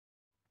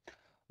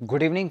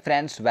Good evening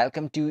friends,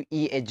 welcome to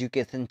E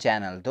education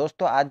channel.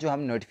 दोस्तों, आज जो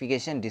हम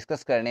नोटिफिकेशन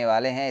डिस्कस करने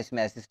वाले हैं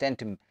इसमें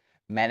असिस्टेंट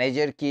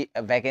मैनेजर की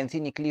वैकेंसी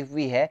निकली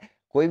हुई है।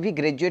 कोई भी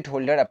ग्रेजुएट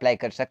होल्डर अप्लाई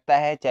कर सकता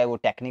है, चाहे वो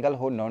टेक्निकल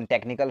हो, नॉन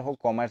टेक्निकल हो,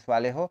 कॉमर्स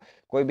वाले हो,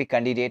 कोई भी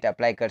कैंडिडेट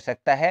अप्लाई कर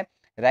सकता है।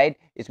 राइट,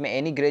 इसमें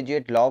any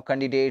graduate, law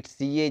candidate,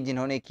 CA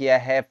जिन्होंने किया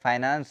है,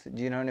 फाइनेंस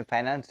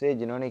से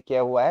जिन्होंने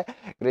किया हुआ है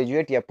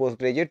ग्रेजुएट या पोस्ट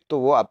ग्रेजुएट, तो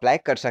वो अप्लाई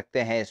कर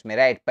सकते हैं इसमें।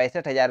 राइट,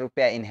 65,000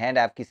 रुपया इन हैंड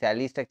आपकी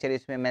सैलरी स्ट्रक्चर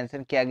इसमें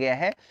मेंशन किया गया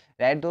है।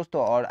 राइट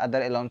दोस्तों, और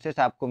अदर अलाउंसेस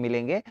आपको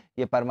मिलेंगे।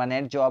 ये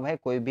परमानेंट जॉब है,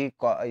 कोई भी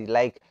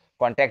लाइक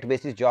कॉन्ट्रैक्ट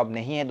बेसिस जॉब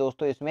नहीं है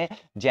दोस्तों। इसमें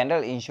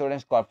general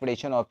insurance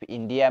corporation of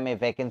India में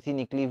वैकेंसी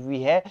निकली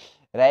हुई है।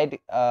 राइट,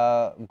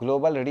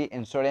 ग्लोबल री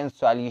insurance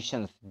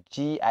solutions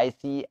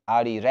GIC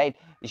Re, right,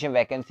 इसमें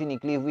वैकेंसी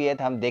निकली हुई है।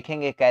 तो हम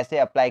देखेंगे कैसे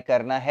अप्लाई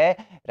करना है।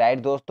 राइट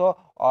दोस्तों,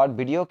 और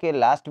वीडियो के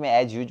लास्ट में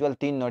एज यूजुअल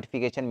 3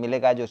 नोटिफिकेशन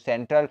मिलेगा जो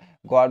सेंट्रल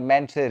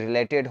गवर्नमेंट से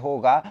रिलेटेड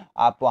होगा।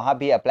 आप वहां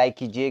भी अप्लाई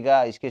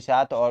कीजिएगा इसके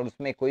साथ, और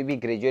उसमें कोई भी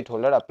ग्रेजुएट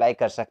होल्डर अप्लाई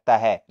कर सकता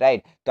है।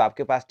 राइट, तो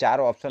आपके पास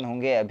 4 ऑप्शन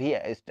होंगे अभी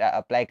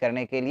अप्लाई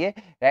करने के लिए।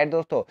 राइट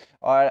दोस्तों,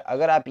 और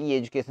अगर आप ई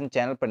एजुकेशन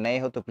चैनल पर नए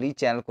हो तो प्लीज़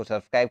चैनल को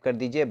सब्सक्राइब कर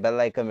दीजिए, बेल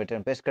आइकन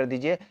बटन प्रेस कर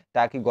दीजिए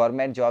ताकि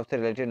गवर्नमेंट जॉब से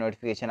रिलेटेड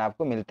नोटिफिकेशन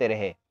आपको मिलते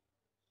रहे।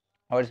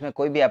 और इसमें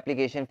कोई भी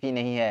एप्लीकेशन फ़ी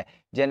नहीं है।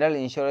 General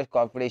insurance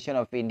corporation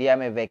of India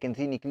में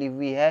वैकेंसी निकली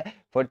हुई है।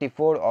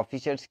 44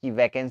 ऑफिसर्स की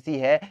वैकेंसी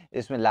है।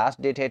 इसमें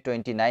लास्ट डेट है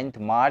 29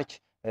 मार्च।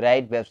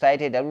 राइट,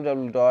 वेबसाइट है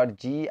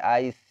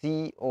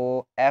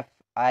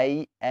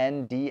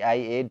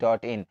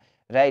www.gicindia.in।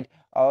 राइट,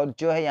 और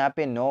जो है यहाँ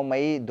पे 9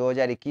 मई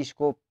 2021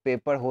 को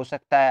पेपर हो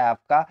सकता है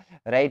आपका।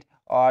 राइट,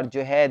 और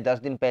जो है 10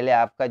 दिन पहले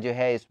आपका जो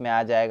है इसमें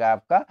आ जाएगा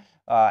आपका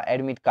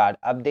एडमिट कार्ड।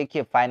 अब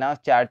देखिए, फाइनेंस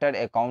चार्टर्ड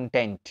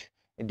अकाउंटेंट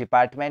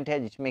डिपार्टमेंट है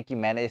जिसमें कि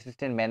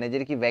असिस्टेंट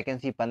मैनेजर की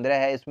वैकेंसी 15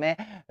 है इसमें।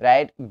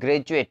 Right,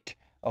 graduate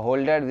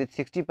holder with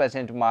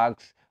 60%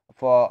 marks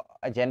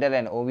for general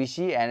and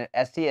OBC, and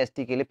SC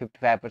ST के लिए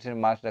 55%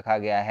 मार्क्स रखा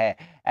गया है।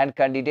 And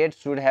candidate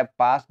should have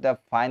pass the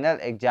final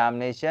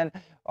examination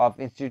of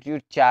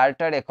institute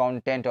chartered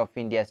accountant of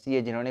India,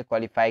 CA, जिन्होंने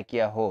qualify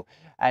किया हो,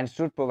 and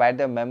should provide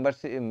the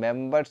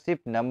membership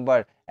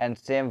number and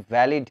same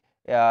valid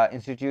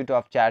institute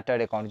of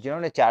chartered account.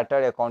 जिन्होंने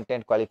chartered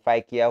accountant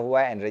qualify किया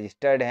हुआ है and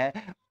registered हैं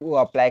वो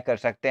apply कर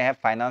सकते हैं।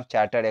 Finance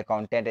chartered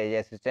accountant as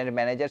assistant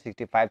manager,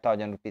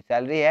 65,000 rupees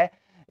salary है।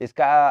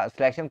 इसका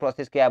सिलेक्शन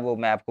प्रोसेस क्या है वो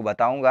मैं आपको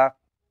बताऊंगा।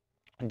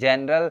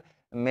 जनरल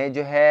में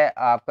जो है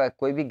आपका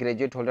कोई भी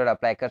ग्रेजुएट होल्डर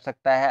अप्लाई कर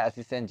सकता है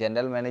असिस्टेंट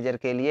जनरल मैनेजर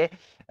के लिए।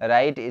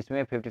 राइट,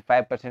 इसमें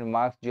 55%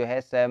 मार्क्स जो है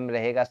सेम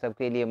रहेगा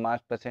सबके लिए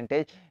मार्क्स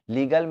परसेंटेज।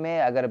 लीगल में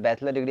अगर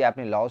बैचलर डिग्री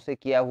आपने लॉ से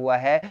किया हुआ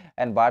है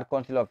and bar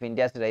council of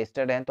India से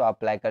रजिस्टर्ड हैं तो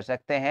अप्लाई कर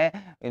सकते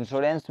हैं।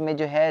 इंश्योरेंस में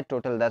जो है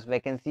टोटल 10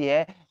 वैकेंसी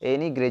है।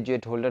 Any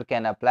graduate holder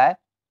can apply.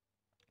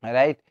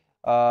 Right,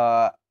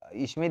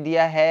 इसमें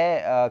दिया है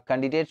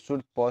candidate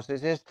should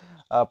possesses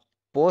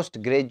post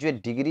graduate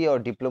degree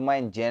और diploma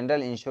in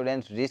general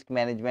insurance, risk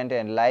management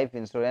and life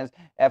insurance,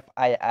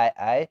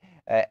 FIII,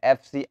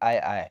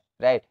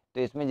 right.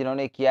 तो इसमें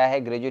जिन्होंने किया है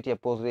ग्रेजुएट या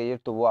पोस्ट ग्रेजुएट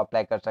तो वो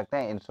अप्लाई कर सकते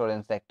हैं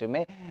इंश्योरेंस सेक्टर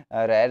में।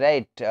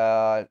 राइट,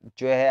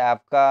 जो है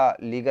आपका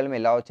लीगल में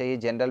लॉ चाहिए,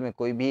 जनरल में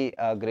कोई भी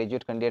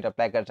ग्रेजुएट कैंडिडेट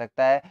अप्लाई कर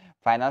सकता है।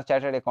 फाइनेंस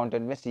चार्टर्ड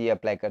अकाउंटेंट में CA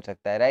अप्लाई कर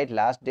सकता है। राइट,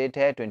 लास्ट डेट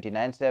है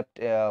 29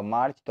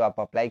 मार्च, तो आप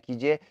अप्लाई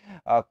कीजिए।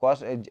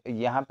 कॉस्ट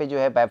यहाँ पे जो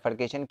है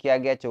बाइफर्केशन किया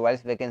गया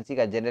 44 वैकेंसी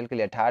का। जनरल के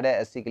लिए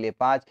 18, SC के लिए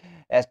 5,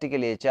 ST के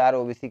लिए 4,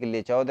 OBC के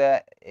लिए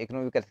 14,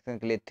 इकोनॉमिक सेक्शन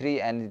के लिए 3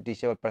 एंड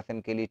डिसेबल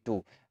पर्सन के लिए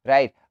 2।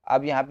 राइट,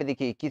 अब यहाँ पे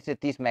देखिए 21 से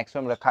 30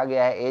 मैक्सिमम रखा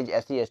गया है एज।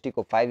 SC ST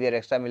को 5 ईयर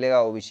एक्स्ट्रा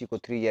मिलेगा, OBC को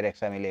 3 ईयर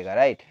एक्स्ट्रा मिलेगा।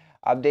 राइट,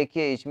 अब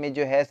देखिए इसमें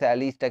जो है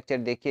सैलरी स्ट्रक्चर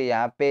देखिए,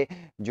 यहाँ पे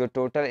जो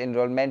total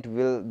enrolment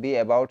will be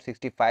about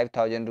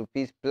 65,000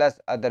 rupees plus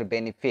other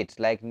benefits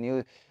like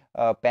new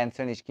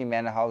pension scheme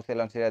and house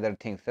allowance other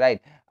things. Right,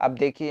 अब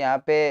देखिए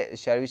यहाँ पे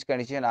सर्विस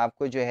कंडीशन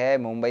आपको जो है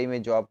मुंबई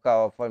में जॉब का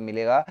ऑफर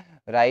मिलेगा।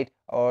 राइट,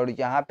 और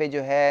यहाँ पे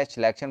जो है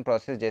सिलेक्शन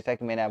प्रोसेस जैसा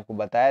कि मैंने आपको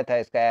बताया था,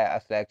 इसका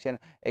सिलेक्शन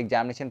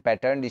एग्जामिनेशन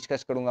पैटर्न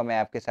डिस्कस करूंगा मैं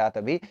आपके साथ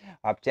अभी।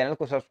 आप चैनल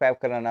को सब्सक्राइब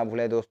करना ना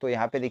भूलें दोस्तों।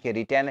 यहाँ पे देखिए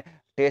रिटर्न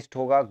टेस्ट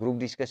होगा, ग्रुप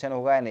डिस्कशन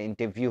होगा एंड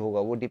इंटरव्यू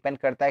होगा। वो डिपेंड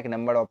करता है कि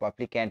नंबर ऑफ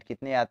अप्लीकेंट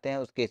कितने आते हैं,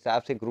 उसके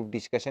हिसाब से ग्रुप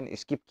डिस्कशन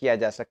स्किप किया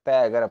जा सकता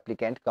है अगर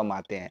अप्लीकेंट कम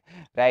आते हैं।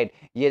 राइट,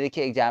 ये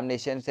देखिए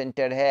एग्जामिनेशन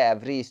सेंटर है,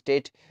 एवरी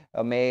स्टेट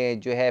में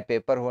जो है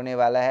पेपर होने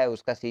वाला है,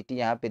 उसका सिटी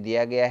यहाँ पे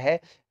दिया गया है।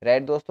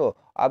 राइट दोस्तों,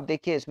 अब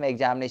देखिए इसमें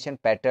एग्जामिनेशन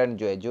पैटर्न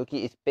जो है जो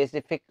कि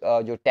स्पेसिफिक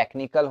जो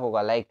टेक्निकल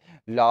होगा लाइक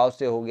लॉ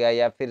से हो गया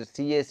या फिर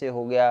CA से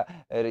हो गया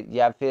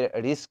या फिर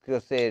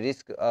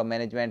रिस्क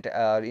मैनेजमेंट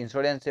और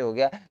इंश्योरेंस से हो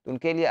गया, तो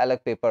उनके लिए अलग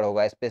पेपर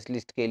होगा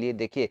स्पेशलिस्ट के लिए।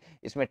 देखिए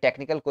इसमें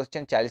टेक्निकल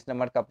क्वेश्चन 40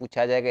 नंबर का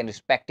पूछा जाएगा इन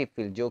रिस्पेक्टिव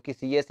फील्ड। जो कि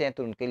CA से हैं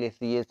तो उनके लिए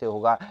CA से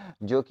होगा,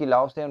 जो कि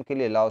लॉ से हैं उनके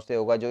लिए लॉ से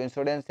होगा, जो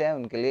इंश्योरेंस से हैं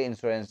उनके लिए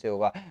इंश्योरेंस से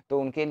होगा। तो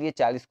उनके लिए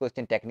 40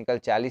 क्वेश्चन टेक्निकल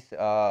 40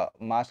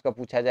 मार्क्स का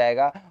पूछा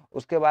जाएगा।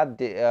 उसके बाद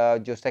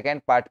जो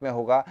सेकेंड पार्ट में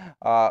होगा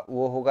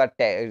वो होगा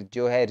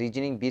जो है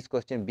रीजनिंग 20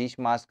 क्वेश्चन 20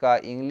 मार्क्स का,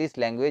 English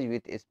language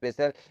with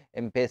special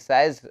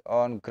emphasise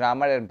on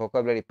grammar and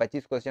vocabulary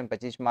 25 question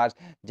 25 marks,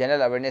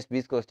 general awareness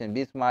 20 question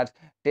 20 marks,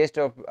 test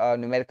of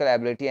numerical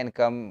ability and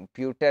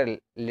computer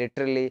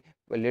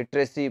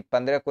literacy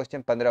 15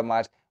 question 15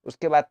 marks.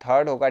 उसके बाद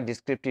थर्ड होगा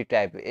डिस्क्रिप्टिव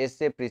टाइप,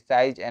 ऐसे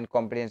precise and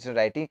comprehension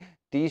writing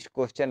 30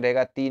 question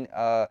रहेगा,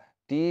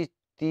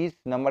 30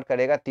 number का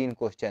रहेगा 3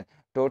 question.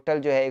 Total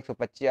जो है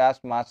 150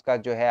 marks का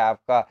जो है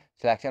आपका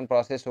सिलेक्शन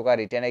प्रोसेस होगा,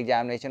 रिटन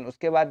एग्जामिनेशन।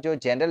 उसके बाद जो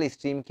जनरल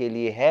स्ट्रीम के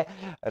लिए है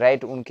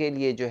राइट, उनके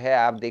लिए जो है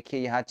आप देखिए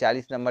यहाँ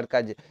 40 नंबर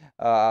का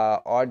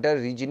order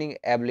reasoning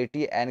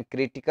ability and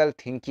critical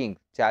thinking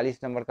 40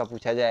 number का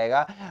पूछा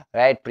जाएगा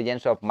right.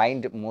 Presence of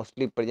mind,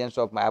 mostly presence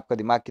of आपका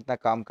दिमाग कितना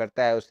काम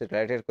करता है उससे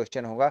रिलेटेड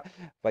क्वेश्चन होगा,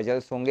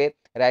 पजल्स होंगे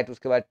राइट।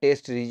 उसके बाद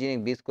test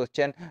reasoning 20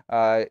 question,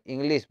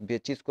 English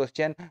 25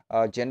 question,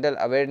 general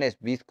awareness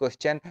 20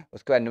 question.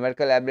 उसके बाद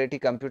numerical ability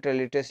computer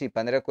literacy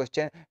 15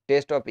 question,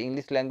 test of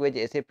English language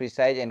ऐसे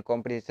प्रिसाइज एंड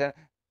कॉम्प्रिहेंशन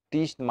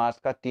 30 मार्क्स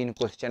का 3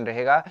 क्वेश्चन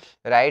रहेगा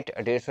राइट।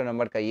 150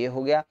 नंबर का ये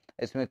हो गया।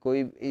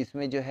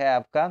 इसमें जो है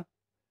आपका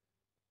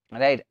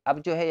राइट अब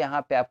जो है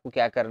यहाँ पे आपको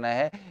क्या करना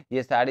है,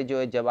 ये सारे जो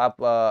है जब आप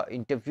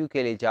इंटरव्यू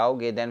के लिए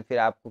जाओगे देन फिर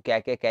आपको क्या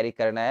क्या कैरी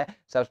करना है।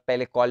 सबसे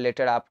पहले कॉल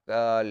लेटर आप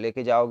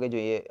लेके जाओगे, जो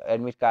ये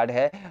एडमिट कार्ड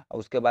है।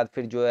 उसके बाद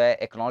फिर जो है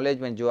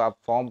एक्नॉलेजमेंट, जो आप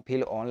फॉर्म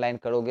फिल ऑनलाइन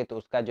करोगे तो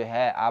उसका जो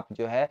है आप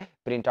जो है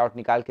प्रिंट आउट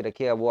निकाल के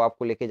रखिएगा, वो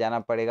आपको लेके जाना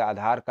पड़ेगा।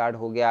 आधार कार्ड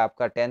हो गया,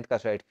 आपका 10th का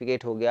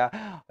सर्टिफिकेट हो गया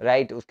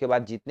राइट। उसके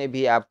बाद जितने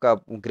भी आपका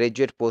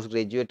ग्रेजुएट पोस्ट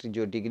ग्रेजुएट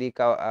जो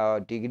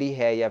डिग्री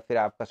है या फिर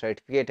आपका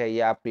सर्टिफिकेट है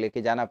ये आपको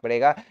लेके जाना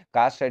पड़ेगा।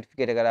 कास्ट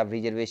सर्टिफिकेट अगर आप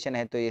रिजर्वेशन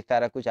है तो ये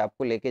सारा कुछ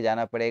आपको लेके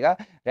जाना पड़ेगा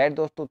राइट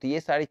दोस्तों। तो ये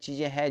सारी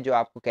चीज़ें हैं जो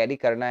आपको कैरी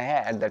करना है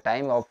एट द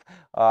टाइम ऑफ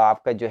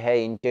आपका जो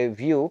है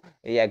इंटरव्यू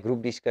या group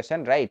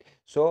discussion right.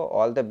 So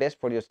all the best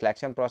for your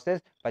selection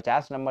process.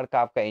 50 number का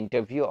आपका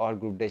इंटरव्यू और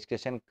ग्रुप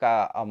डिस्कशन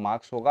का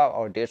मार्क्स होगा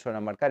और 150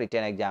 नंबर का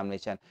रिटन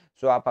एग्जामिनेशन।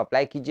 सो आप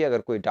अप्लाई कीजिए,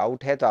 अगर कोई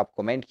डाउट है तो आप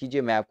कमेंट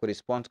कीजिए, मैं आपको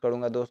रिस्पॉन्स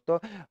करूंगा दोस्तों।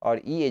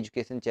 और ई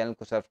एजुकेशन चैनल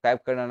को सब्सक्राइब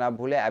करना ना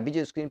भूलें। अभी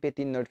जो स्क्रीन पे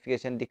 3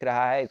 नोटिफिकेशन दिख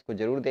रहा है इसको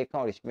जरूर देखें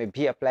और इसमें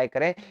भी अप्लाई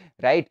करें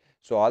right.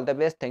 So all the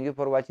best. Thank you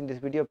for watching this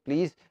video.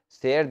 Please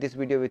share this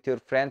video with your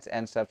friends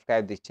and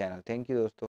subscribe this channel. Thank you दोस्तों।